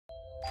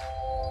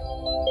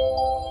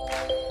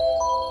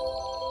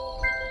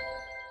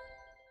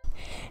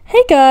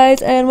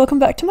Guys, and welcome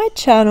back to my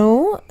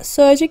channel.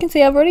 So as you can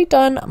see, I've already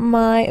done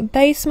my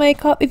base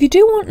makeup. If you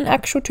do want an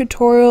actual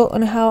tutorial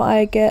on how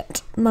I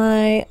get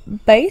my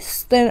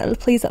base, then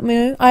please let me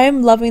know. I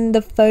am loving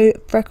the faux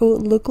freckle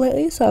look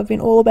lately, so I've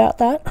been all about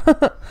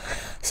that.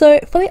 So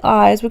for the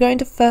eyes, we're going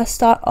to first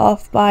start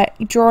off by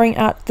drawing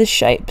out the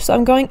shape. So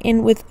I'm going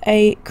in with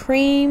a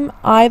cream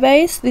eye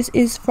base. This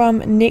is from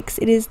NYX.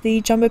 It is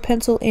the Jumbo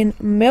Pencil in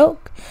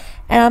Milk.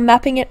 And I'm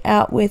mapping it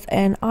out with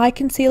an eye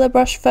concealer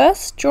brush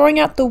first, drawing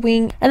out the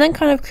wing, and then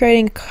kind of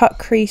creating a cut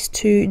crease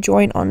to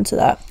join onto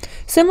that.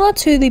 Similar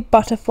to the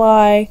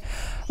butterfly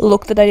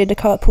look that I did a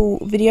couple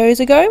videos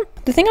ago.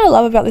 The thing I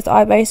love about this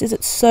eye base is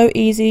it's so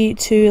easy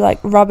to like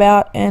rub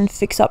out and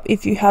fix up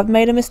if you have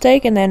made a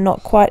mistake and they're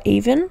not quite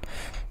even.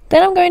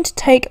 Then I'm going to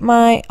take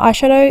my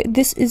eyeshadow.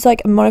 This is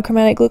like a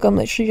monochromatic look. I'm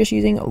literally just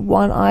using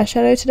one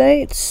eyeshadow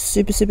today. It's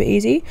super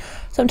really.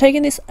 So I'm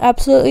taking this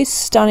absolutely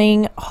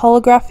stunning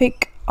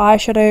holographic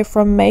eyeshadow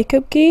from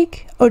Makeup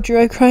Geek, or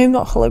duochrome,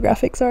 not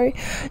holographic, sorry,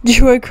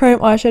 duochrome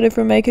eyeshadow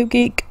from Makeup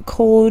Geek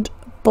called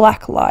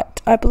Black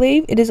Light, I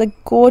believe. It is a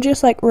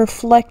gorgeous like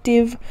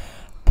reflective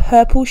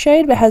purple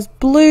shade, but it has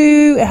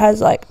blue, it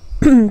has like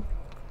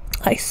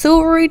like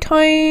silvery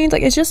tones,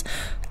 like it's just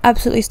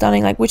absolutely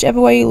stunning. Like whichever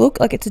way you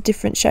look, like it's a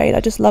different shade. I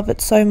just love it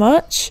so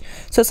much.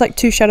 So it's like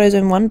two shadows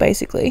in one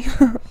basically.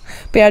 But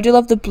yeah, I do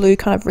love the blue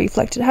kind of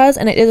reflect it has,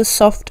 and it is a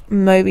soft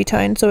mauvey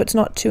tone, so it's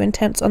not too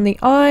intense on the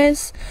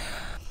eyes.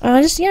 And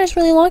I just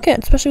really like it,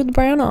 especially with the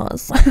brown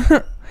eyes.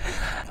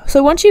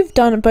 So once you've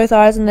done both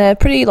eyes and they're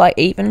pretty like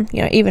even,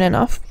 even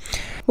enough,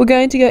 we're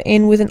going to go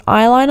in with an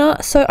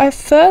eyeliner. So I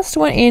first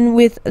went in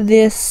with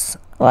this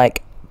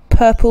like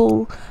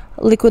purple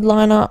liquid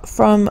liner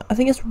from, I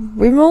think it's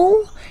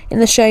Rimmel, in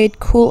the shade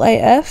Cool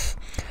AF.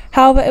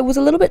 However, it was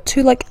a little bit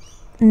too like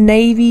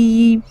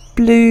navy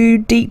blue,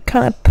 deep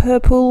kind of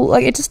purple.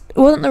 Like it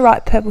wasn't the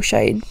right purple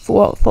shade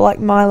for like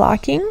my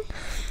liking.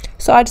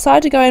 So I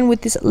decided to go in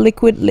with this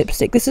liquid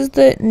lipstick. This is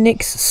the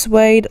NYX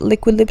Suede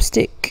liquid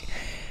lipstick,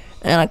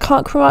 and I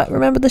can't quite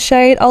remember the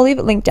shade. I'll leave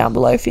it linked down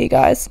below for you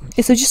guys.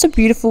 It's just a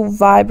beautiful,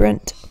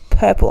 vibrant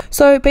purple.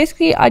 So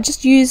basically, I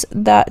just use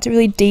that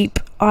really deep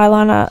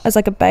eyeliner as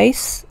like a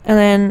base, and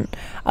then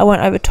I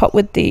went over top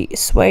with the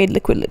Suede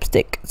liquid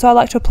lipstick. So I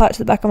like to apply it to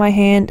the back of my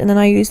hand, and then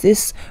I use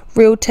this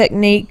Real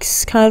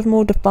Techniques kind of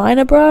more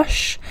definer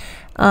brush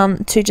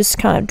to just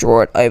kind of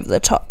draw it over the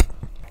top.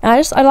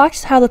 And I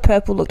liked how the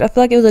purple looked. I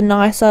feel like it was a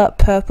nicer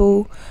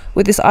purple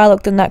with this eye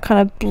look than that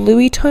kind of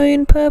bluey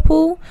tone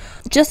purple.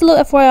 Just a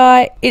little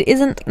FYI, it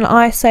isn't an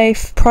eye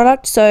safe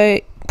product, so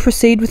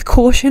proceed with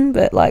caution,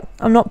 but like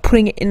I'm not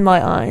putting it in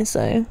my eye,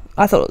 so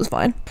I thought it was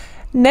fine.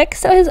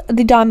 Next is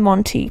the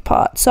Diamante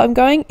part. So I'm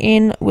going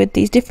in with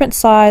these different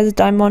size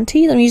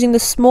Diamantes. I'm using the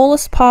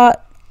smallest part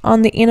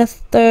on the inner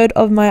third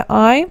of my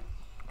eye.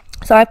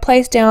 So I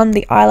place down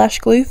the eyelash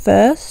glue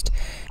first.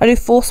 I do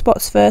 4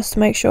 spots first to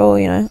make sure,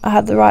 I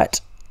have the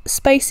right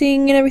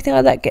spacing and everything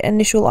like that, get an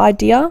initial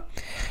idea.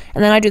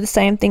 And then I do the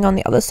same thing on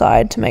the other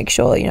side to make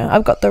sure,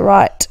 I've got the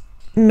right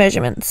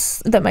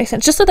measurements, if that makes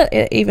sense. Just so that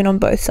it's even on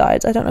both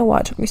sides. I don't know why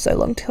it took me so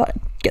long to like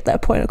get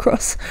that point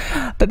across.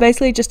 But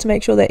basically just to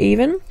make sure they're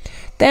even.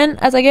 Then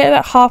as I get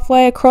about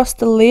halfway across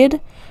the lid,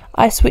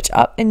 I switch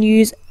up and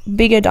use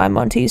bigger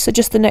Diamantes. So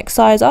just the next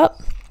size up.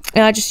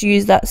 And I just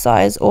use that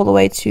size all the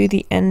way to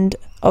the end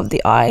of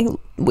the eye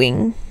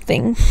wing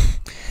thing.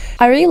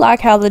 I really like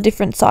how the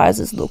different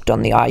sizes looked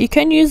on the eye. You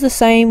can use the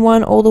same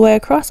one all the way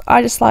across.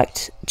 I just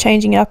liked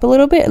changing it up a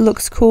little bit. It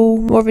looks cool,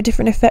 more of a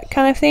different effect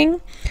kind of thing.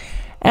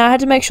 And I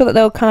had to make sure that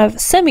they were kind of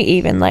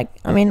semi-even. Like,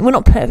 I mean, we're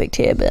not perfect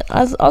here, but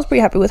I was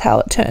pretty happy with how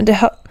it turned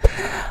out.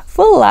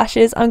 For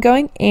lashes, I'm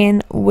going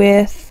in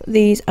with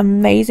these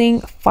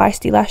amazing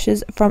feisty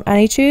lashes from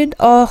Anitude.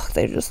 Oh,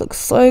 they just look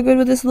so good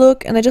with this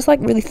look, and they're just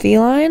like really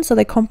feline, so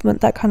they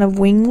complement that kind of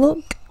wing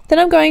look. Then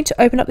I'm going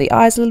to open up the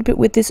eyes a little bit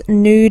with this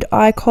nude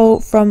eye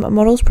kohl from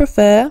Models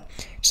Prefer,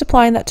 just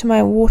applying that to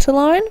my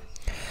waterline.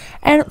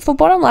 And for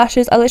bottom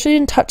lashes, I literally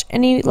didn't touch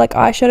any like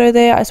eyeshadow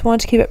there. I just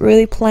wanted to keep it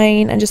really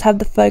plain and just have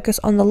the focus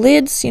on the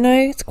lids,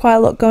 it's quite a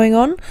lot going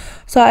on.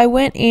 So I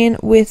went in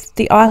with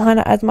the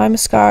eyeliner as my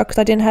mascara because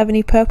I didn't have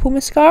any purple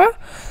mascara.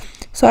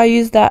 So I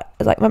used that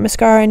as like my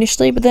mascara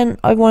initially, but then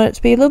I wanted it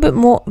to be a little bit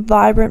more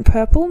vibrant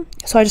purple.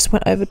 So I just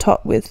went over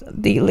top with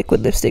the liquid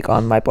lipstick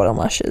on my bottom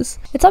lashes.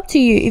 It's up to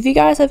you. If you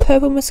guys have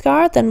purple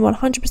mascara, then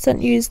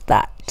 100% use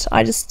that.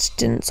 I just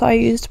didn't, so I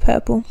used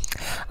purple.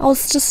 I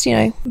was just,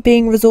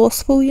 being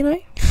resourceful,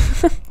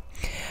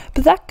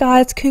 But that,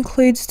 guys,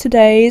 concludes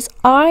today's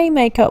eye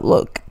makeup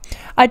look.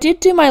 I did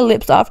do my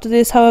lips after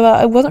this, however,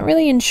 I wasn't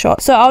really in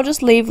shot. So I'll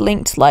just leave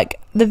linked like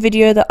the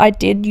video that I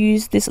did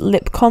use this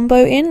lip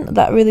combo in,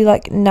 that really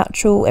like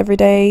natural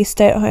everyday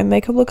stay-at-home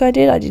makeup look I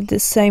did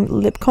this same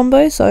lip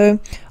combo, so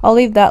I'll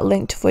leave that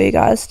linked for you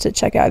guys to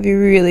check out if you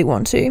really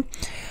want to.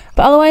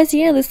 But otherwise,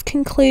 yeah, this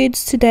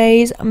concludes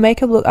today's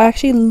makeup look. I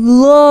actually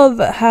love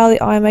how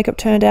the eye makeup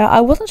turned out.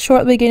 I wasn't sure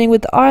at the beginning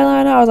with the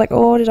eyeliner. I was like,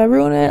 oh, did I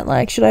ruin it?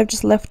 Like, should I have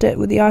just left it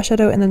with the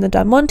eyeshadow and then the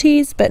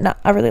Diamantes? But nah,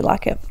 I really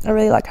like it. I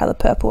really like how the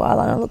purple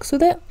eyeliner looks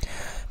with it.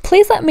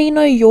 Please let me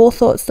know your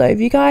thoughts though. If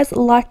you guys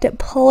liked it,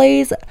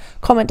 please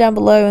comment down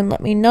below and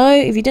let me know.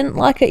 If you didn't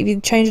like it, if you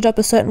changed it up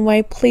a certain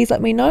way, please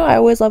let me know. I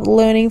always love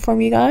learning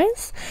from you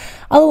guys.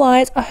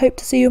 Otherwise, I hope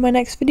to see you in my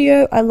next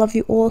video. I love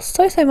you all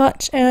so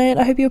much, and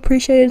I hope you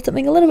appreciated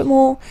something a little bit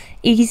more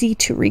easy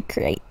to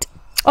recreate.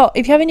 Oh,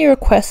 if you have any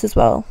requests as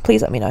well,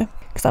 please let me know,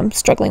 because I'm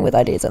struggling with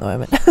ideas at the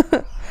moment.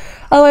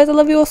 Otherwise, I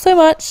love you all so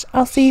much.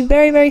 I'll see you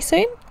very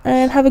soon,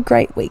 and have a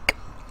great week.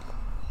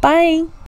 Bye!